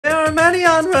are many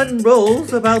unwritten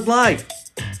rules about life.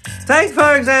 Take,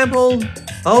 for example,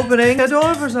 opening a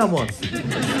door for someone.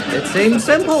 It seems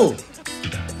simple.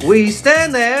 We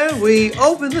stand there, we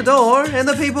open the door, and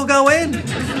the people go in.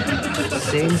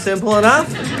 Seems simple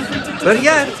enough, but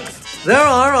yet there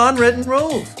are unwritten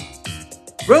rules.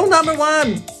 Rule number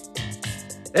 1.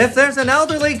 If there's an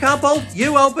elderly couple,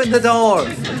 you open the door.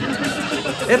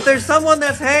 If there's someone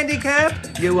that's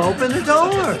handicapped, you open the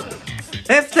door.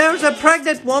 If there's a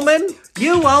pregnant woman,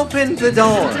 you open the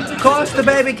door. Of course, the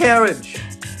baby carriage.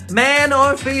 Man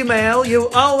or female, you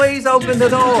always open the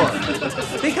door.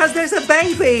 Because there's a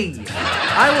baby.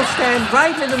 I will stand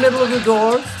right in the middle of the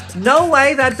door. No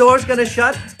way that door's gonna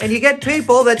shut, and you get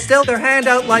people that still their hand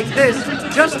out like this,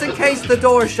 just in case the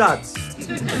door shuts.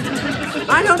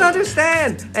 I don't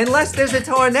understand. Unless there's a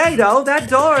tornado, that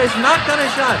door is not gonna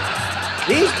shut.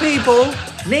 These people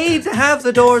need to have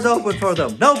the doors open for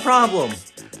them. No problem.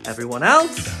 Everyone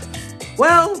else?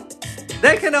 Well,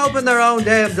 they can open their own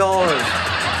damn doors.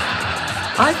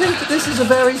 I think this is a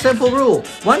very simple rule.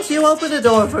 Once you open a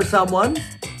door for someone,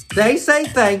 they say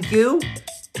thank you,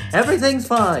 everything's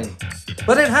fine.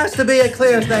 But it has to be a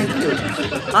clear thank you.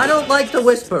 I don't like the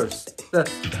whispers. That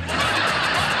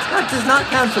does not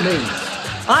count for me.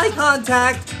 Eye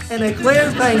contact and a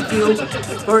clear thank you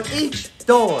for each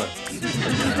door.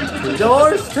 2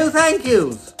 doors, 2 thank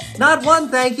yous. Not 1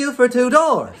 thank you for 2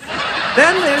 doors.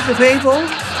 Then there's the people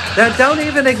that don't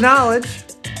even acknowledge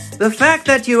the fact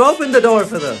that you opened the door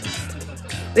for them.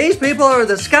 These people are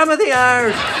the scum of the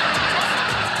earth.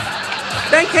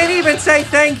 They can't even say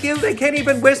thank you. They can't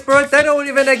even whisper it. They don't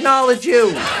even acknowledge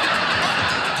you.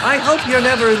 I hope you're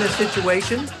never in this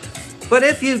situation. But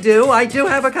if you do, I do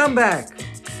have a comeback.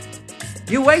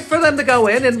 You wait for them to go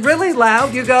in, and really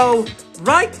loud you go,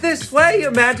 "Right this way,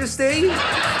 Your Majesty.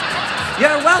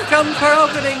 You're welcome for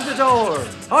opening the door,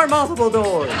 or multiple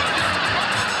doors."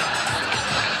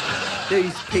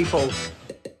 These people.